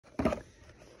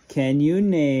Can you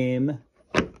name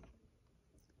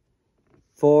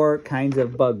 4 kinds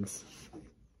of bugs?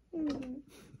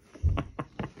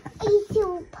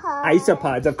 Isopods.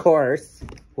 Isopods, of course.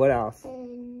 What else?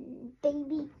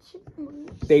 Baby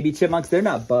chipmunks. Baby chipmunks. They're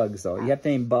not bugs, though. You have to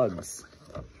name bugs.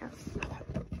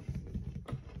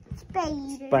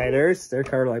 Spiders. Spiders. They're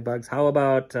kind of like bugs. How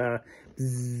about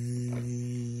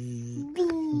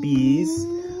bees?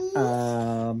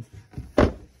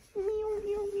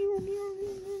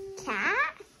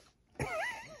 Cat.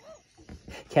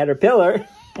 Caterpillar.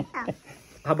 Oh.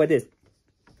 How about this?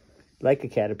 Like a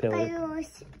caterpillar.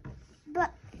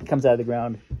 But Comes out of the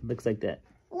ground. Looks like that.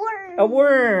 worm. A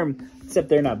worm. Except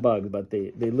they're not bugs, but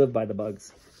they live by the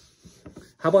bugs.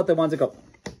 How about the ones that go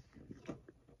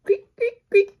creak, creak,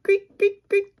 creak, creak, creak,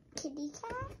 creak. Kitty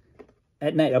cat.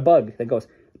 At night, a bug that goes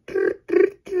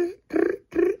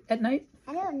at night.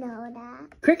 I don't know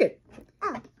that. Cricket.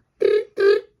 Oh.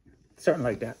 Something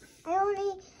like that. I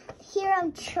only hear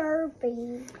them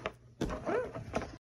chirping.